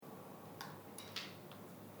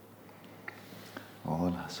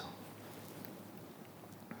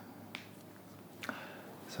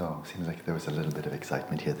So, seems like there was a little bit of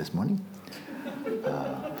excitement here this morning.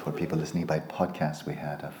 For people listening by podcast, we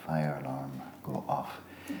had a fire alarm go off,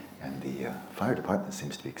 and the fire department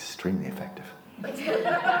seems to be extremely effective.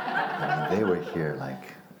 They were here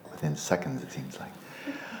like within seconds, it seems like.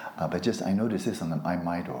 But just, I noticed this on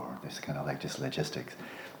my door, this kind of like just logistics.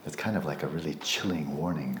 It's kind of like a really chilling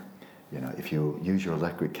warning. If you use your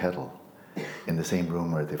electric kettle in the same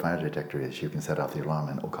room where the fire detector is, you can set off the alarm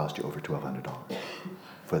and it will cost you over $1,200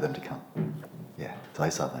 for them to come. Yeah, so I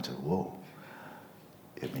saw that and said, whoa.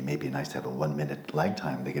 It may be nice to have a 1 minute lag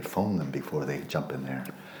time. They could phone them before they jump in their,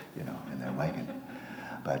 in their wagon.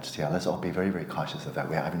 But yeah, let's all be very, very cautious of that.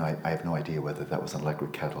 I have no idea whether that was an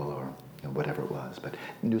electric kettle or whatever it was, but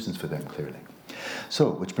nuisance for them clearly.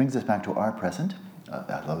 So, which brings us back to our present.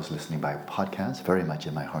 Those listening by podcast, very much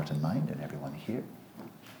in my heart and mind, and everyone here.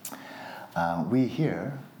 We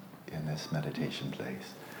here, in this meditation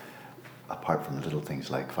place, apart from little things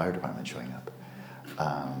like fire department showing up,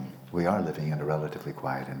 we are living in a relatively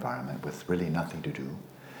quiet environment with really nothing to do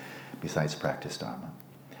besides practice Dharma.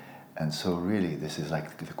 And so really this is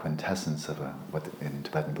like the quintessence of what in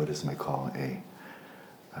Tibetan Buddhism we call a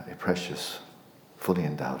precious, fully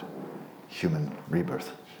endowed human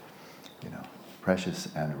rebirth. Precious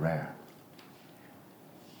and rare.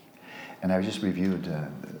 And I just reviewed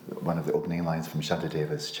one of the opening lines from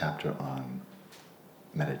Shantadeva's chapter on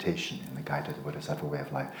meditation in the Guide to the Bodhisattva Way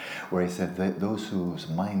of Life, where he said that those whose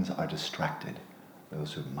minds are distracted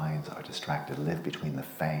live between the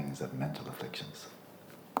fangs of mental afflictions.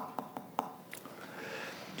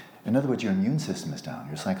 In other words, your immune system is down,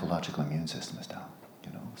 your psychological immune system is down,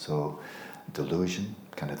 So delusion,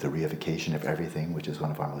 kind of the reification of everything, which is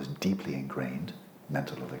one of our most deeply ingrained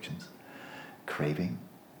mental afflictions. Craving,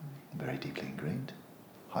 very deeply ingrained.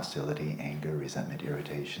 Hostility, anger, resentment,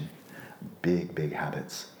 irritation. Big, big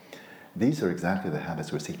habits. These are exactly the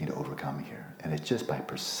habits we're seeking to overcome here. And it's just by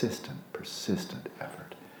persistent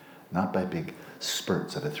effort. Not by big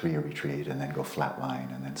spurts of a 3-year retreat and then go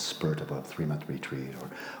flatline and then spurt of a 3-month retreat or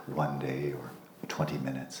 1 day or 20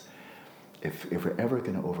 minutes. If we're ever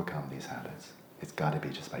going to overcome these habits, it's got to be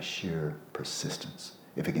just by sheer persistence.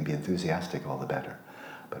 If it can be enthusiastic, all the better,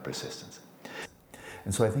 but persistence.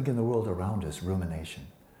 And so I think in the world around us, rumination,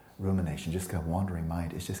 just kind of wandering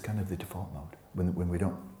mind is just kind of the default mode. When we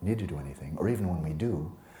don't need to do anything, or even when we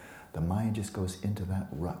do, the mind just goes into that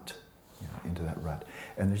rut,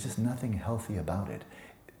 And there's just nothing healthy about it.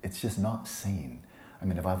 It's just not sane. I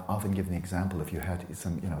mean, I've often given the example, if you had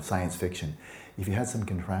some, science fiction, if you had some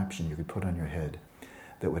contraption you could put on your head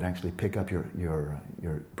that would actually pick up your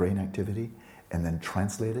brain activity and then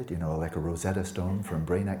translate it, like a Rosetta Stone from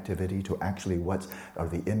brain activity to actually what are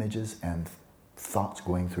the images and thoughts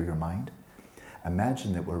going through your mind.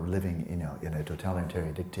 Imagine that we're living, in a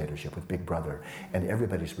totalitarian dictatorship with Big Brother, and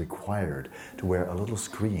everybody's required to wear a little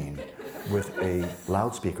screen with a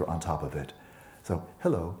loudspeaker on top of it. So,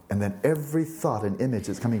 hello, and then every thought and image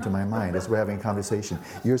that's coming to my mind as we're having a conversation,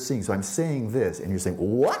 you're seeing, so I'm saying this, and you're saying,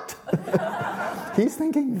 what? He's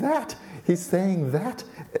thinking that. He's saying that.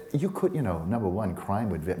 You could, number one, crime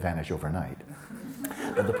would vanish overnight.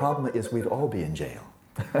 But the problem is we'd all be in jail.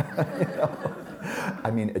 I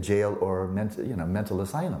mean, a jail or mental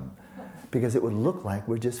asylum, because it would look like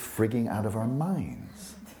we're just frigging out of our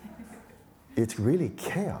minds. It's really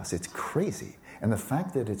chaos. It's crazy. And the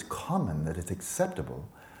fact that it's common, that it's acceptable,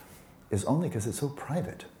 is only because it's so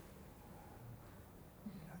private.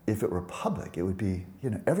 If it were public, it would be,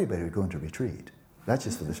 everybody would go into retreat. That's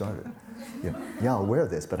just for the starter. Yeah, I'll wear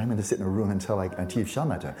this, but I'm going to sit in a room until I achieve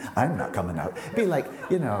shamatha. I'm not coming out. It'd be like,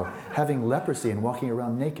 having leprosy and walking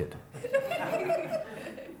around naked.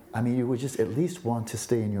 I mean, you would just at least want to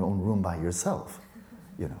stay in your own room by yourself,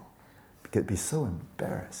 because it'd be so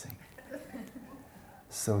embarrassing.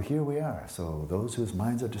 So here we are. So those whose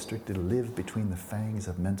minds are distracted live between the fangs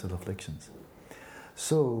of mental afflictions.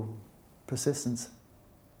 So, persistence.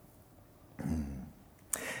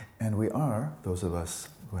 And we are, those of us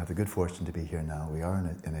who have the good fortune to be here now, we are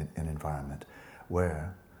in an environment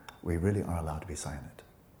where we really are allowed to be silent.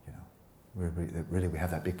 We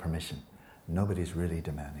have that big permission. Nobody's really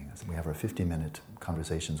demanding us. We have our 50-minute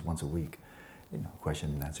conversations once a week, question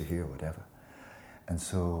and answer here, whatever. And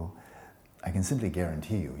so I can simply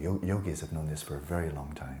guarantee you, yogis have known this for a very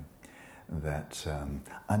long time, that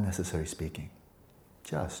unnecessary speaking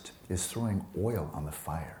just is throwing oil on the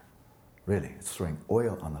fire. Really, it's throwing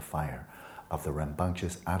oil on the fire of the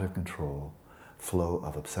rambunctious, out-of-control flow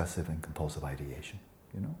of obsessive and compulsive ideation,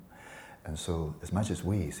 And so, as much as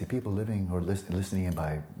we see people living or listening in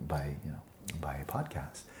by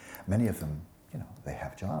podcast, many of them They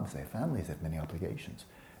have jobs, they have families, they have many obligations.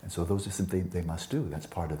 And so those are something they must do. That's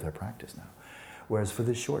part of their practice now. Whereas for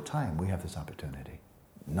this short time, we have this opportunity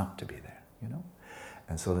not to be there,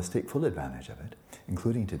 And so let's take full advantage of it,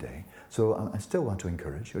 including today. So I still want to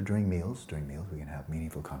encourage, during meals, we can have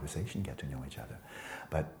meaningful conversation, get to know each other.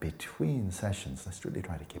 But between sessions, let's really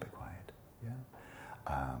try to keep it quiet.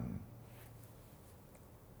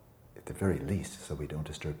 At the very least, so we don't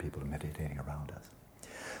disturb people meditating around us.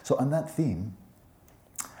 So on that theme,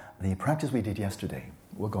 the practice we did yesterday,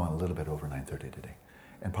 we'll go on a little bit over 9:30 today,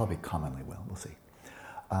 and probably commonly will, we'll see.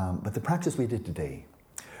 But the practice we did today,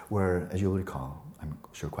 where, as you'll recall, I'm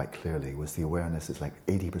sure quite clearly, was the awareness is like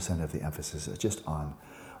 80% of the emphasis is just on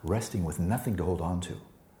resting with nothing to hold on to.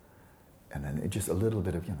 And then just a little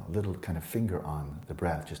bit of, a little kind of finger on the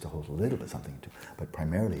breath, just to hold a little bit something to, but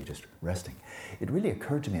primarily just resting. It really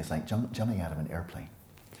occurred to me, it's like jumping out of an airplane.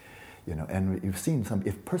 And you've seen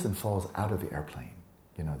if a person falls out of the airplane,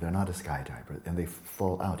 they're not a skydiver, and they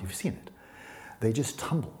fall out, you've seen it. They just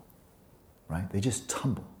tumble, right? They just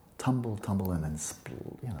tumble, and then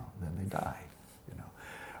then they die,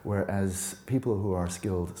 Whereas people who are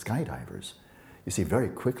skilled skydivers, you see very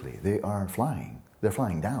quickly, they are flying. They're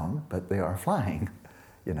flying down, but they are flying,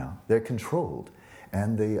 They're controlled.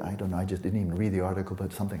 And I just didn't even read the article,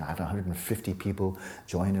 but something like 150 people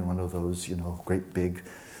joined in one of those, great big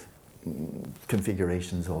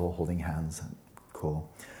configurations, all holding hands. Cool.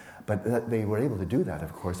 But they were able to do that,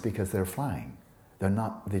 of course, because they're flying.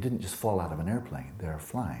 They didn't just fall out of an airplane. They're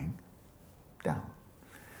flying down.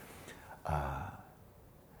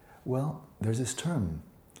 Well, there's this term.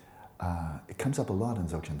 It comes up a lot in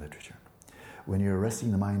Dzogchen literature. When you're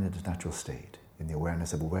resting the mind in its natural state, in the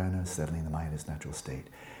awareness of awareness, settling the mind in its natural state,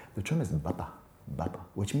 the term is bapa,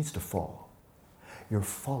 which means to fall. You're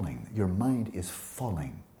falling. Your mind is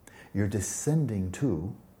falling. You're descending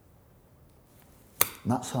to,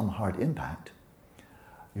 not some hard impact,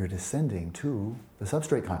 you're descending to the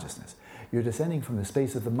substrate consciousness. You're descending from the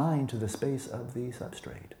space of the mind to the space of the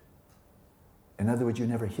substrate. In other words, you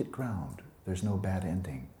never hit ground. There's no bad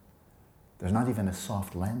ending. There's not even a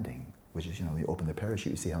soft landing, which is, you open the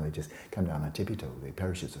parachute, you see how they just come down on tippy-toe. The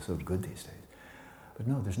parachutes are so good these days. But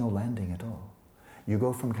no, there's no landing at all. You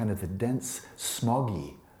go from kind of the dense,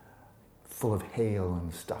 smoggy, full of hail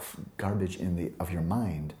and stuff, garbage of your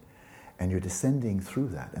mind, and you're descending through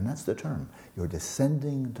that. And that's the term. You're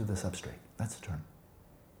descending to the substrate. That's the term.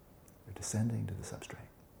 You're descending to the substrate.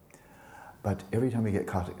 But every time we get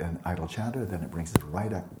caught in idle chatter, then it brings us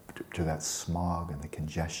right up to that smog and the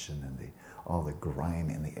congestion and all the grime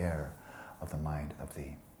in the air of the mind, of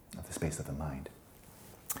the space of the mind.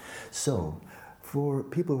 So, for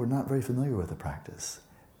people who are not very familiar with the practice,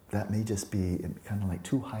 that may just be kind of like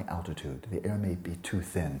too high altitude. The air may be too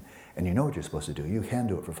thin, and you know what you're supposed to do. You can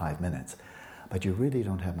do it for 5 minutes, but you really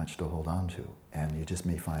don't have much to hold on to, and you just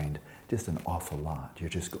may find just an awful lot.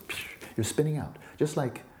 You're spinning out, just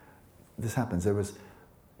like this happens.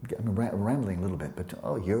 I'm rambling a little bit, but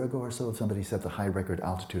a year ago or so, somebody set the high record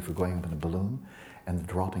altitude for going up in a balloon and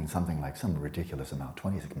dropping something like some ridiculous amount,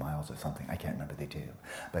 26 miles or something. I can't remember the detail.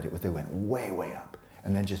 But they went way, way up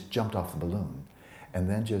and then just jumped off the balloon. And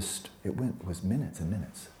then was minutes and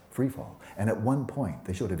minutes, free fall. And at one point,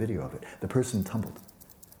 they showed a video of it, the person tumbled.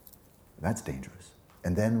 That's dangerous.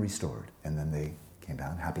 And then restored. And then they came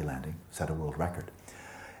down, happy landing, set a world record.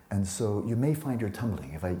 And so you may find you're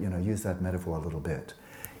tumbling. If I use that metaphor a little bit,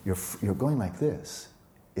 you're going like this.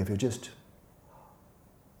 If you're just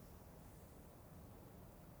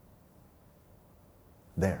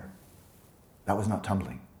there, that was not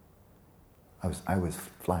tumbling. I was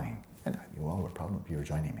flying, and you all were probably, you were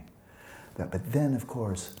joining me. But then, of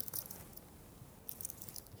course,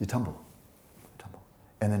 you tumble,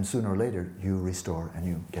 and then sooner or later you restore and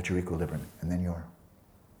you get your equilibrium, and then you're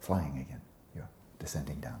flying again. You're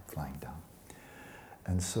descending down, flying down,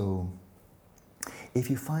 and so. If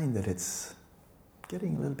you find that it's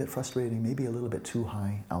getting a little bit frustrating, maybe a little bit too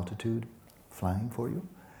high altitude flying for you,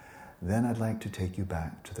 then I'd like to take you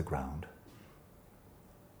back to the ground.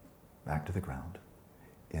 Back to the ground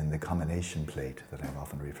in the combination plate that I've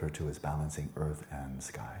often referred to as balancing earth and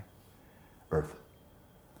sky. Earth.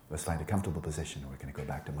 Let's find a comfortable position. We're going to go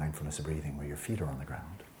back to mindfulness of breathing where your feet are on the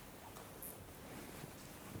ground.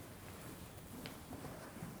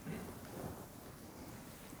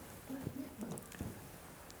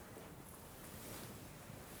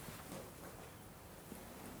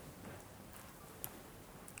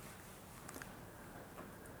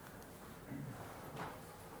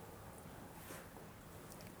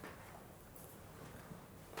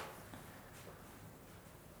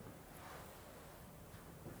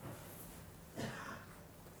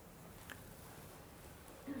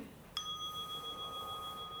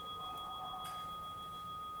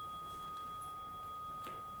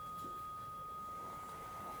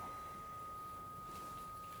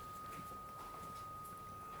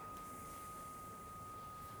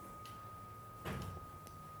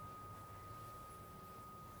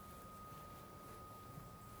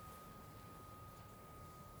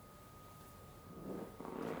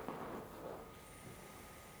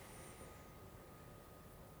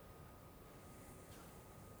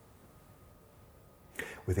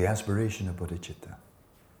 with the aspiration of bodhicitta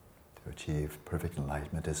to achieve perfect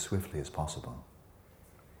enlightenment as swiftly as possible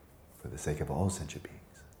for the sake of all sentient beings.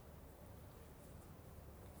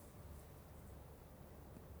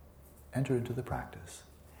 Enter into the practice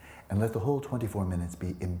and let the whole 24 minutes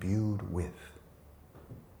be imbued with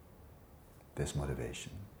this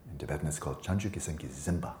motivation. In Tibetan it's called Chanchukisenki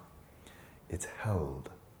Zimba. It's held,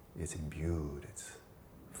 it's imbued, it's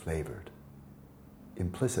flavored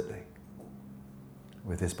implicitly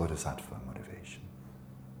with this bodhisattva motivation.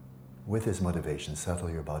 With this motivation, settle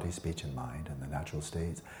your body, speech, and mind in the natural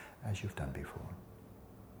states as you've done before.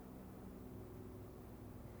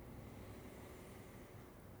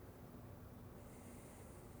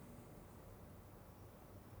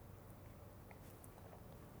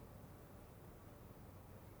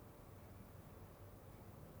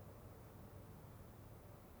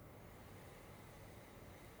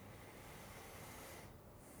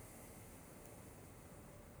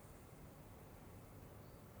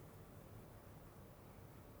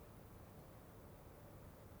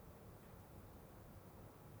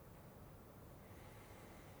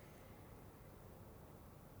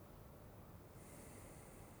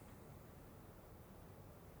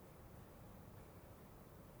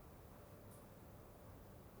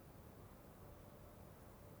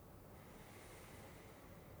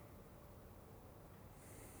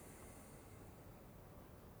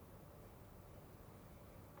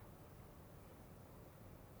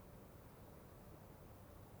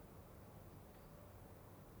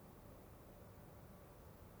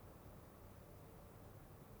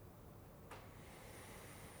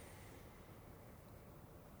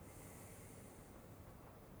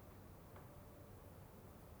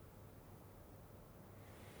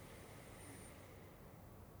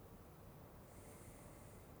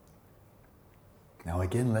 Now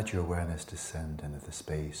again, let your awareness descend into the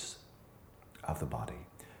space of the body.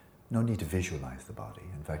 No need to visualize the body.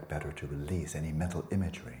 In fact, better to release any mental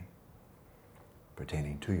imagery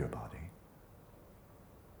pertaining to your body.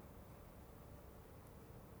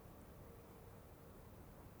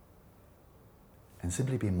 And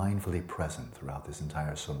simply be mindfully present throughout this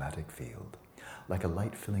entire somatic field, like a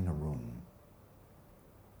light filling a room.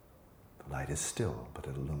 The light is still, but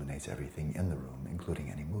it illuminates everything in the room,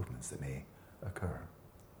 including any movements that may occur.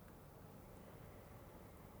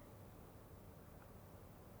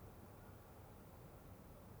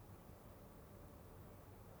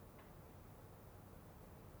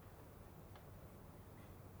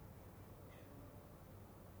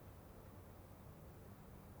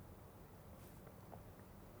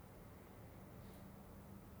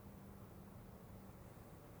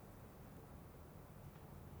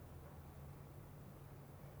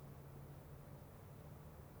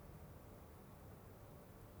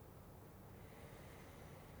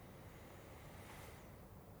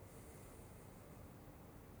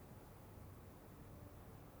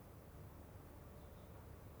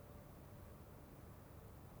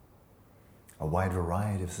 A wide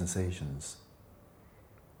variety of sensations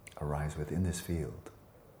arise within this field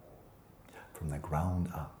from the ground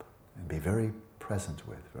up, and be very present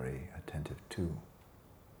with, very attentive to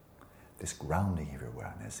this grounding of your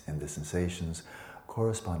awareness in the sensations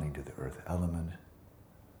corresponding to the earth element,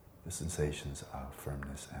 the sensations of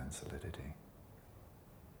firmness and solidity,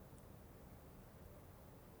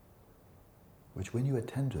 which when you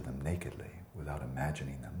attend to them nakedly, without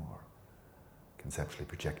imagining them or conceptually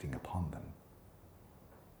projecting upon them,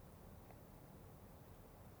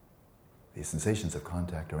 these sensations of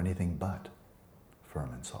contact are anything but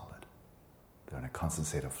firm and solid. They're in a constant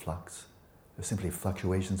state of flux. They're simply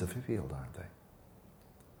fluctuations of a field, aren't they?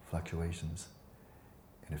 Fluctuations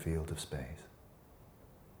in a field of space.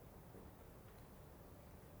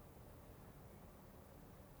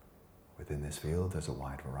 Within this field, there's a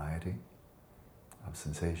wide variety of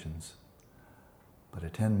sensations, but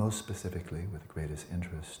attend most specifically with the greatest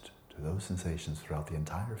interest to those sensations throughout the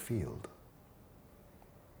entire field,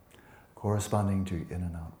 corresponding to in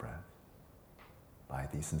and out breath. By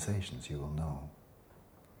these sensations, you will know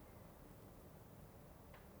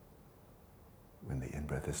when the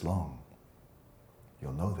in-breath is long.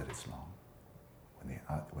 You'll know that it's long.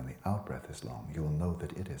 When the out-breath is long, you will know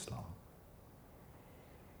that it is long.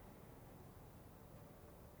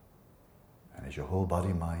 And as your whole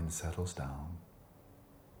body-mind settles down,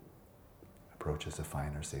 approaches a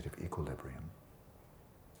finer state of equilibrium,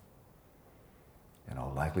 in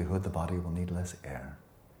all likelihood, the body will need less air,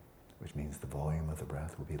 which means the volume of the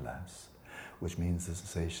breath will be less, which means the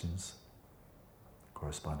sensations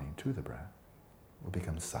corresponding to the breath will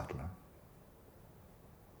become subtler.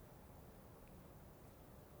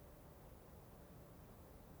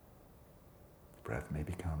 breath may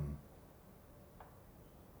become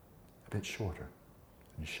a bit shorter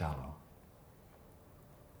and shallow.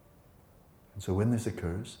 And so when this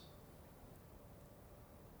occurs,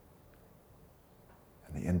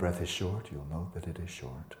 and the in-breath is short, you'll note that it is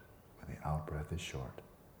short. When the out-breath is short,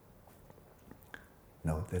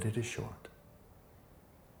 note that it is short.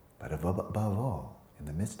 But above all, in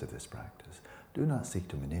the midst of this practice, do not seek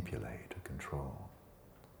to manipulate or control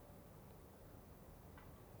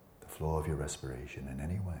the flow of your respiration in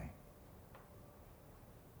any way.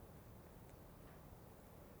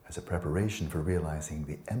 As a preparation for realizing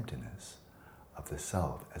the emptiness of the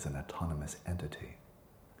self as an autonomous entity,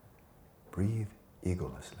 breathe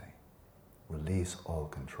egolessly. Release all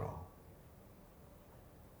control.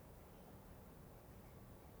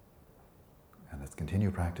 And let's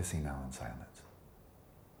continue practicing now in silence.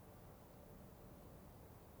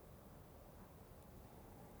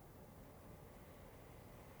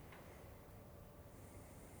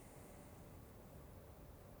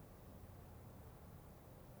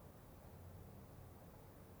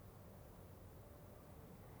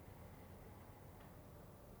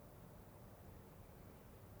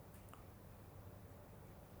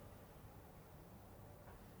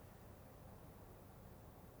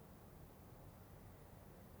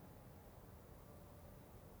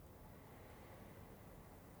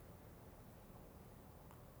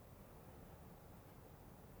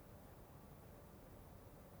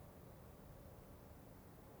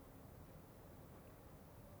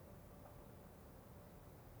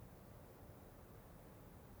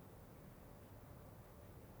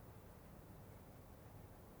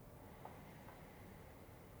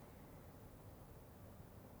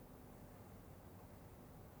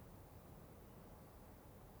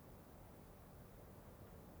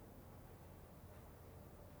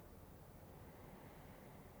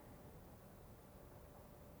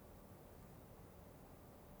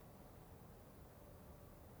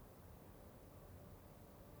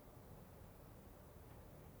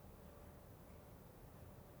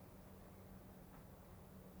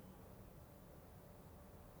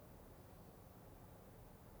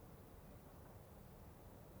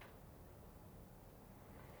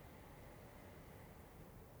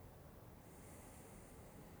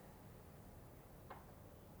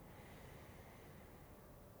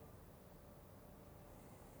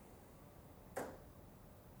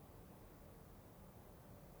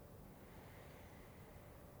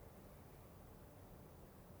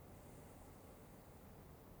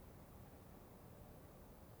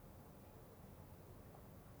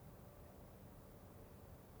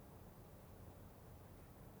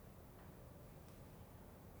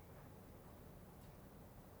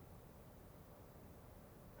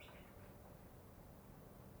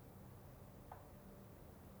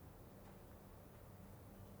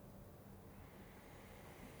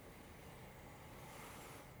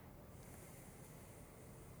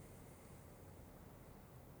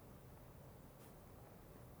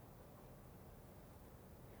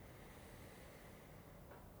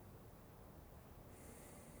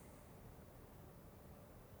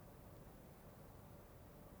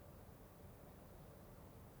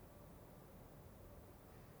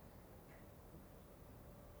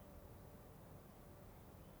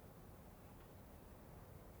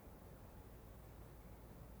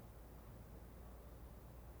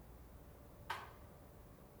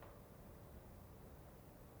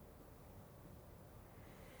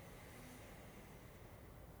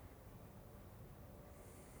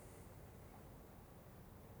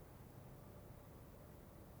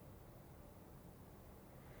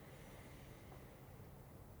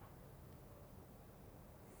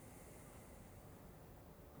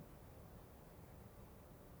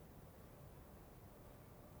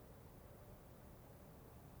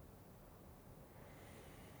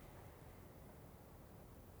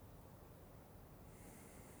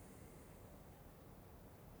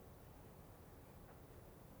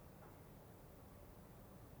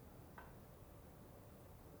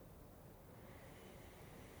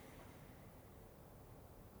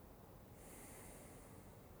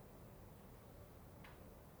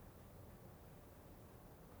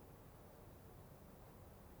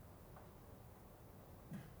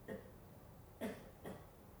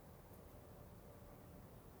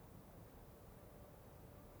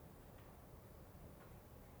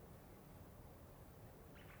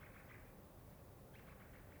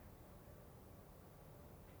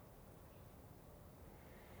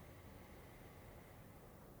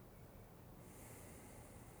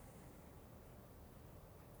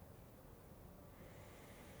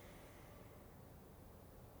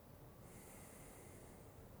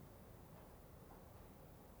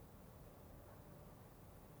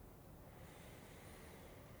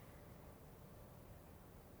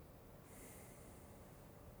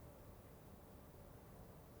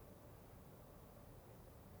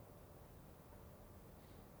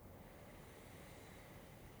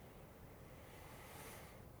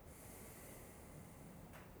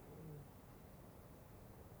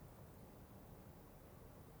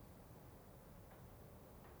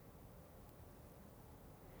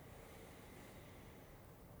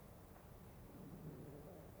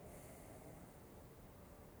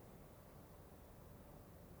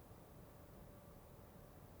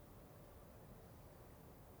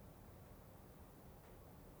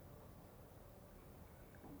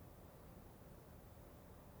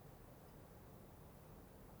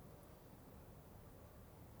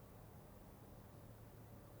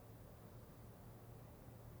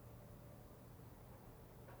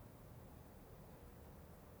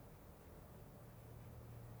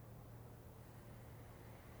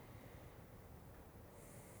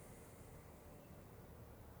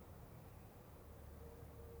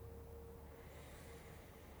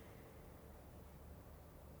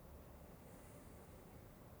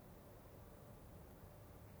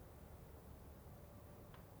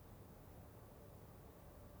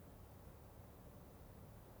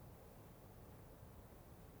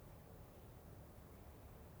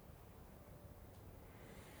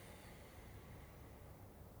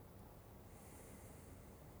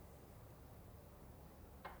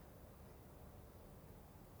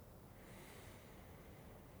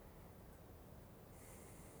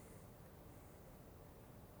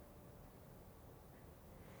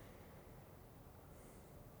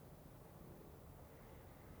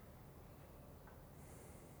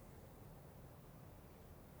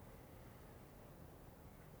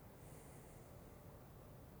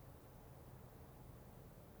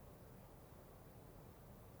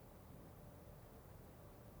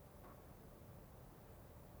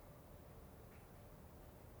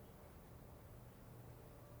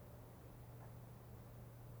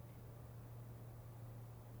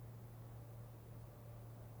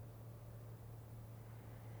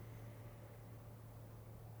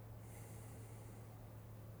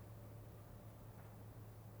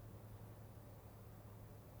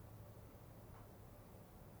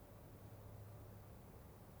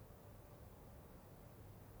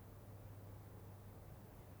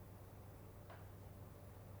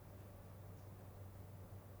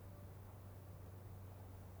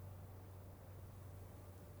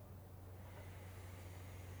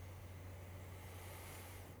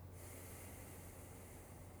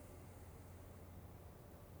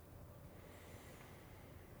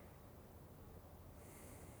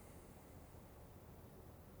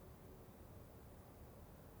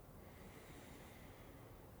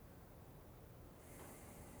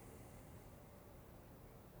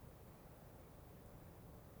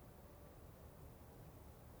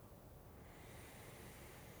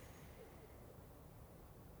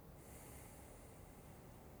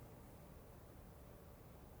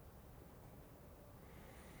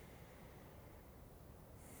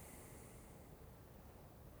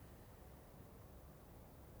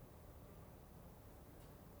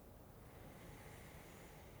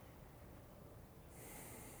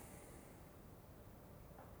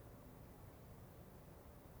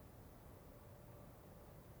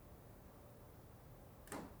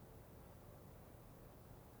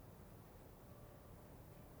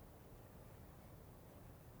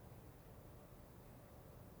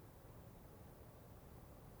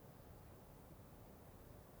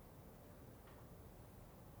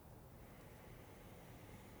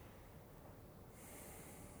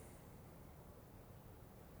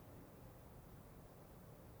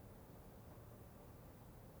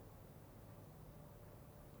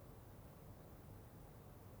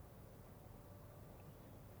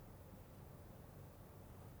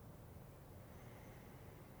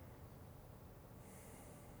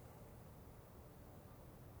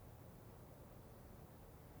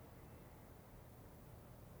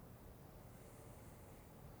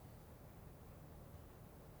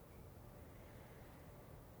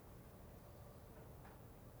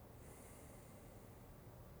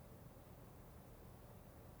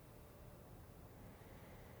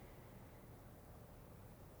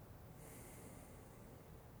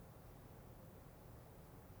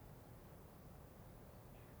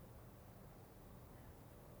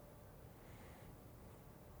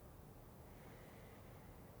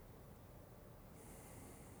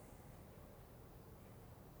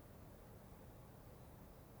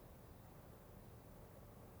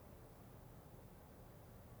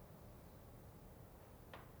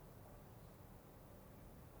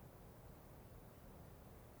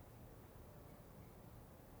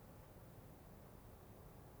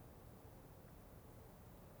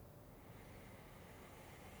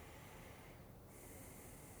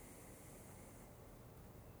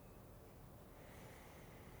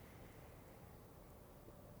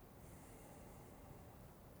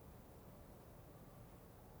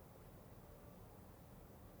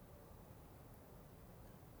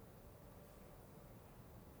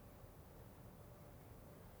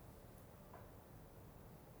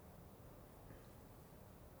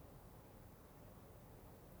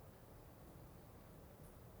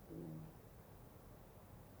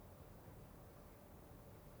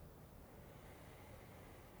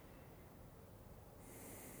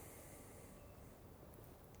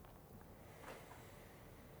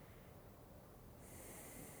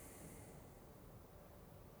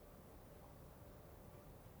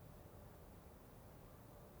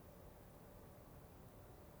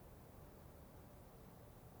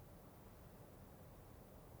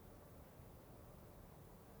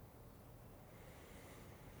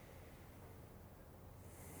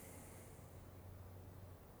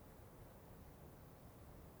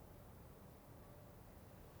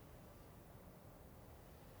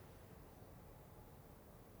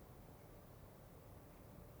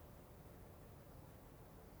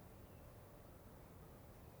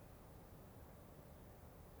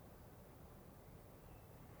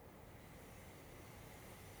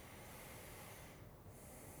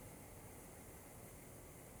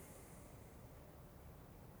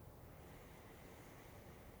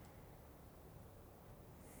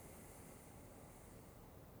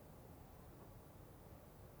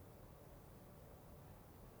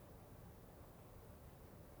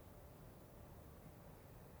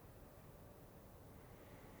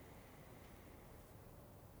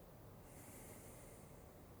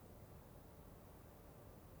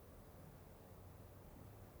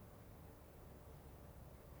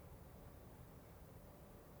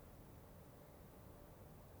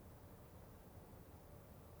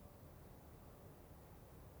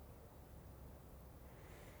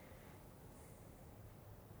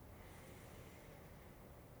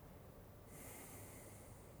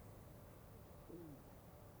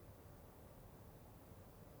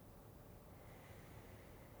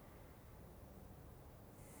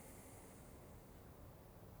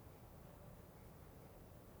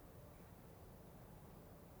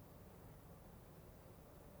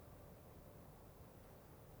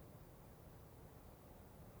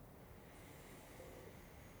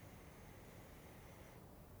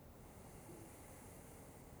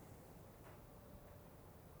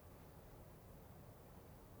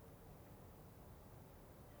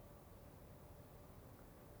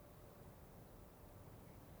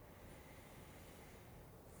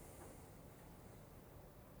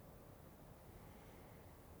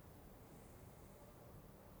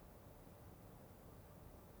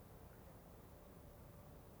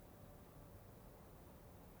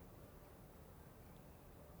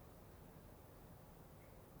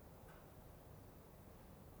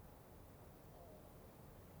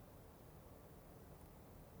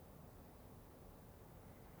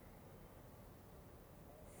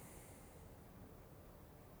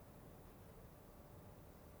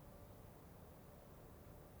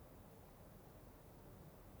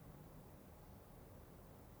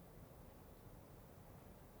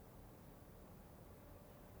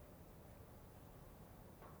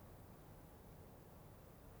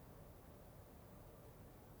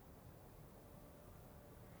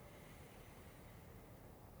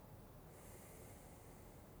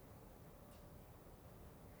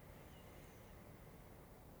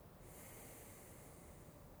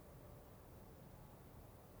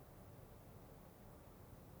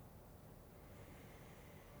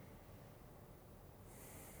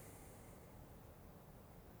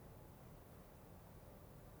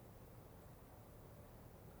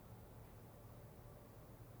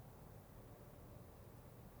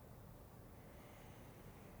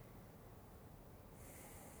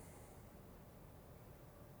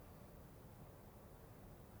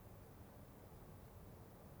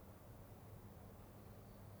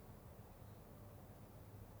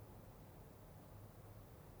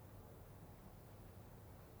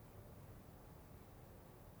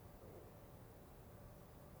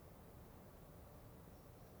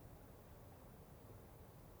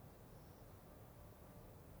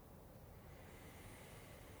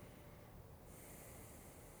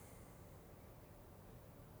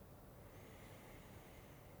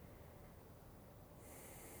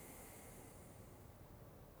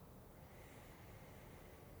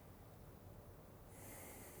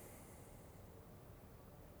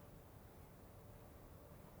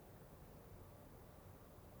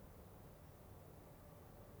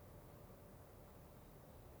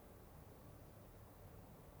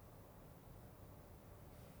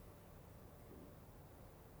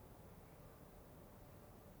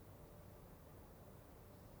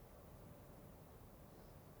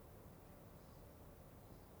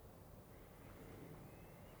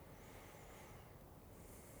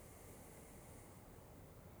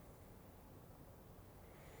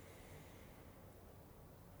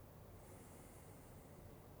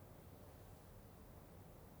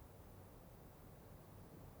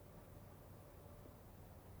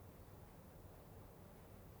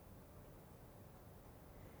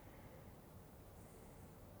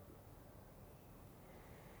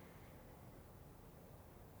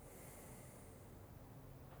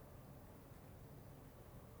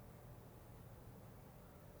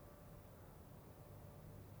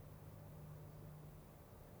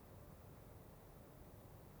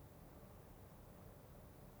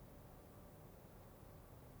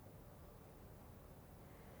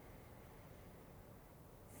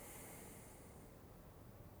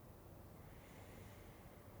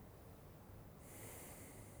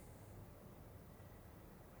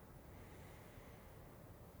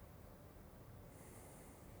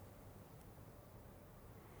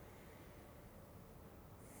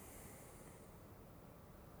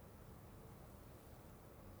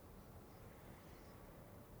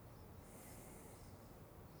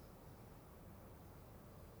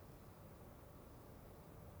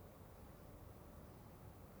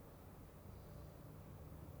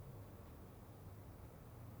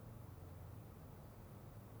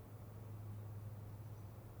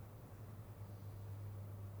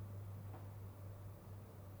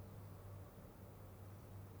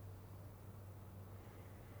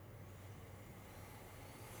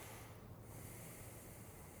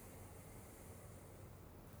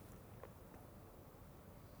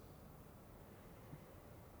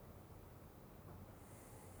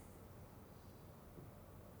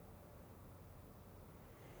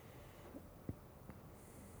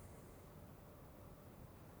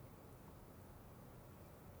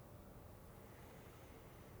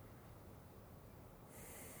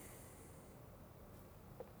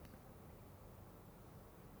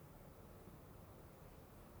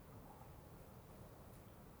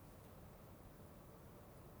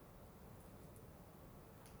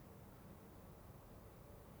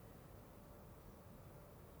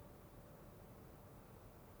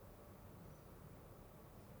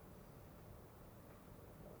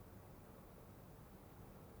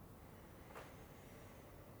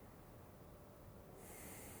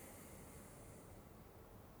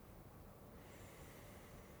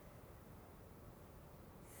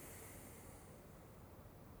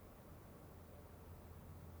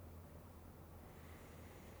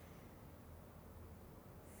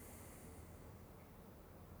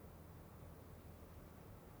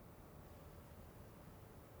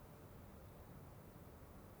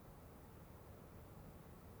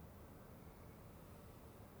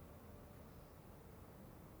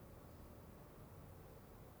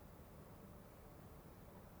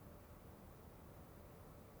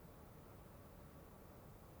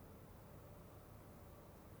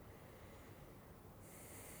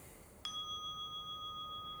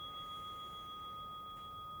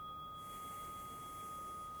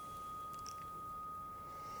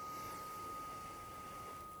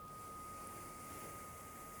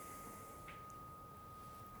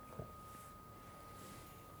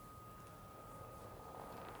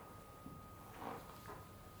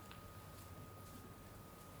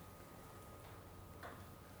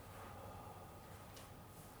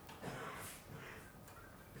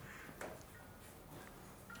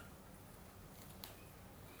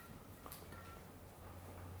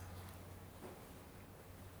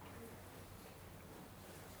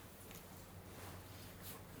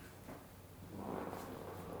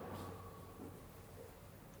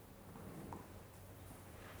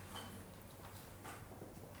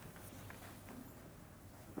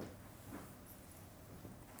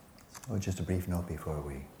 Oh, just a brief note before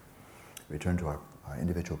we return to our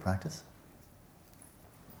individual practice.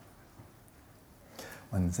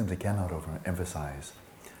 One simply cannot overemphasize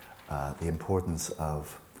the importance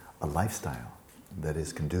of a lifestyle that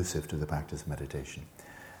is conducive to the practice of meditation.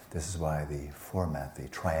 This is why the format, the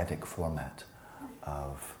triadic format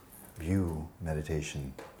of view,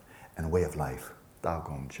 meditation, and way of life, Dao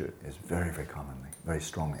Gong Zhi, is very, very commonly, very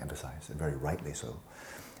strongly emphasized, and very rightly so,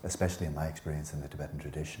 especially in my experience in the Tibetan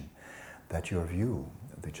tradition, that your view,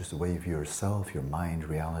 just the way you view yourself, your mind,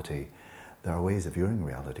 reality, there are ways of viewing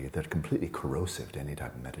reality that are completely corrosive to any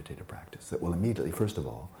type of meditative practice that will immediately, first of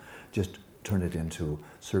all, just turn it into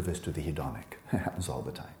service to the hedonic. It happens all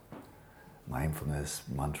the time. Mindfulness,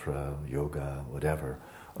 mantra, yoga, whatever.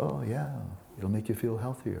 Oh yeah, it'll make you feel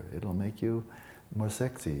healthier. It'll make you more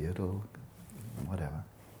sexy. It'll, whatever.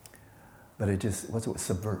 But it just, it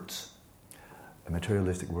subverts. A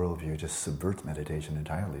materialistic worldview just subverts meditation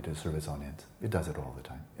entirely to serve its own ends. It does it all the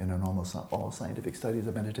time. In almost all scientific studies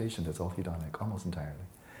of meditation, it's all hedonic, almost entirely.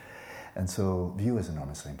 And so view is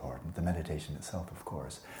enormously important, the meditation itself, of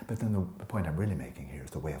course. But then the point I'm really making here is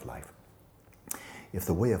the way of life. If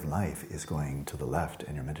the way of life is going to the left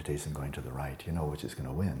and your meditation going to the right, you know which is going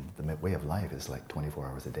to win. The way of life is like 24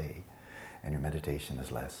 hours a day, and your meditation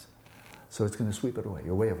is less. So it's going to sweep it away.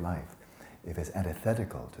 Your way of life, if it's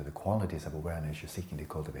antithetical to the qualities of awareness you're seeking to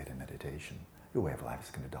cultivate in meditation, your way of life is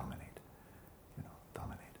going to dominate.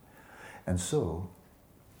 Dominate. And so,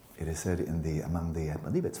 it is said among the, I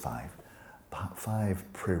believe it's five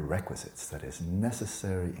prerequisites, that is,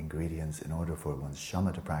 necessary ingredients in order for one's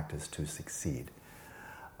shamatha practice to succeed.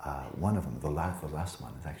 One of them, the last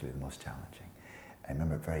one, is actually the most challenging. I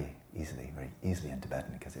remember it very easily in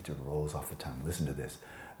Tibetan because it just rolls off the tongue. Listen to this.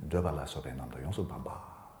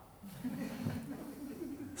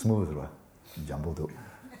 Smooth, right? Jumbled up.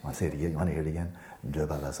 Want to say it again? You want to hear it again?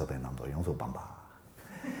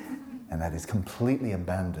 And that is completely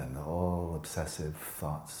abandon all obsessive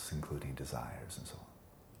thoughts, including desires and so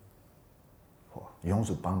on.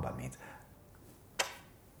 Yongsu Bangba means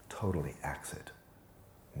totally exit.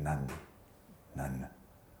 None.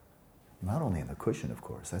 Not only in the cushion, of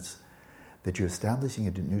course, that's that you're establishing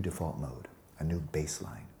a new default mode, a new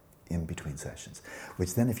baseline in between sessions,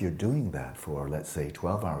 which then if you're doing that for, let's say,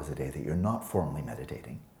 12 hours a day that you're not formally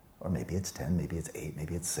meditating, or maybe it's 10, maybe it's 8,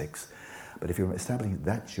 maybe it's 6, but if you're establishing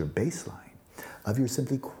that's your baseline, of you're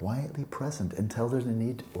simply quietly present until there's a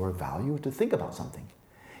need or value to think about something.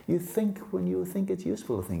 You think when you think it's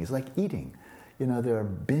useful to think. It's like eating. There are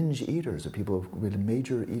binge eaters, or people with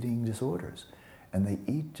major eating disorders, and they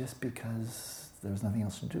eat just because there's nothing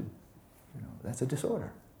else to do. That's a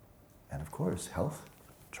disorder. And of course, health,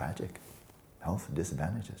 tragic. Health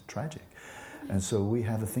disadvantages, tragic. And so we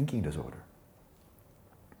have a thinking disorder.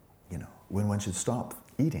 When one should stop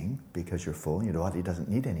eating because you're full and your body doesn't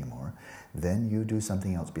need anymore, then you do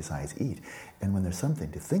something else besides eat. And when there's something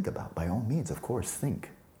to think about, by all means, of course, think.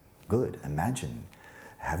 Good, imagine.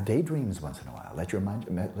 Have daydreams once in a while. Let your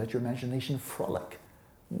imagination frolic.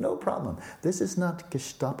 No problem. This is not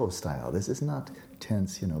Gestapo style. This is not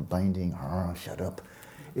tense, binding, shut up.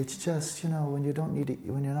 It's just, when you don't need to,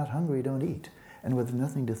 when you're not hungry, don't eat. And with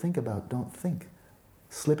nothing to think about, don't think.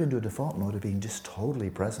 Slip into a default mode of being just totally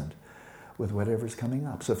present with whatever's coming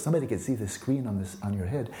up. So if somebody could see the screen on your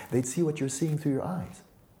head, they'd see what you're seeing through your eyes.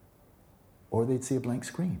 Or they'd see a blank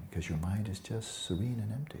screen, because your mind is just serene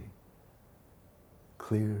and empty.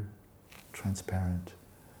 Clear, transparent,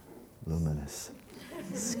 luminous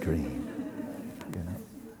screen.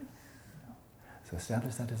 So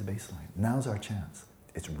establish that as a baseline. Now's our chance.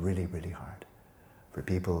 It's really, really hard. For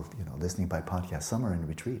people, listening by podcast, some are in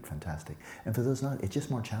retreat, fantastic. And for those not, it's just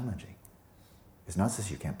more challenging. It's not as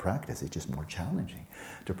you can't practice, it's just more challenging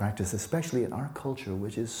to practice, especially in our culture,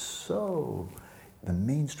 which is the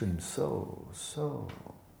mainstream, so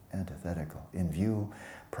antithetical in view,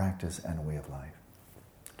 practice, and way of life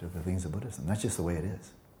to the things of Buddhism. That's just the way it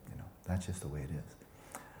is. That's just the way it is.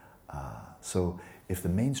 So if the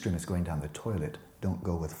mainstream is going down the toilet, don't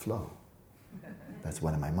go with flow. That's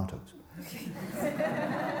one of my mottos.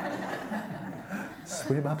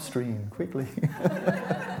 Swim upstream quickly.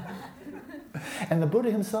 And the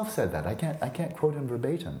Buddha himself said that. I can't quote him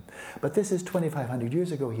verbatim. But this is 2,500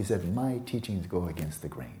 years ago. He said, my teachings go against the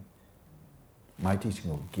grain. My teachings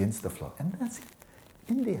go against the flow. And that's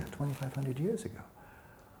India 2,500 years ago.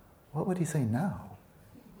 What would he say now?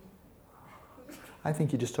 I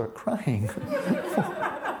think you just start crying.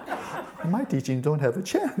 My teachings don't have a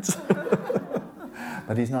chance.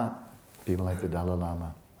 But he's not. People like the Dalai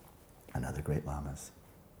Lama and other great lamas.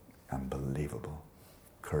 Unbelievable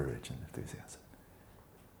courage and enthusiasm.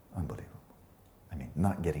 Unbelievable. I mean,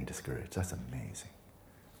 not getting discouraged, that's amazing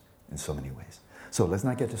in so many ways. So let's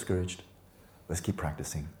not get discouraged. Let's keep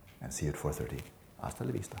practicing and see you at 4:30. Hasta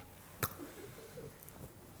la vista.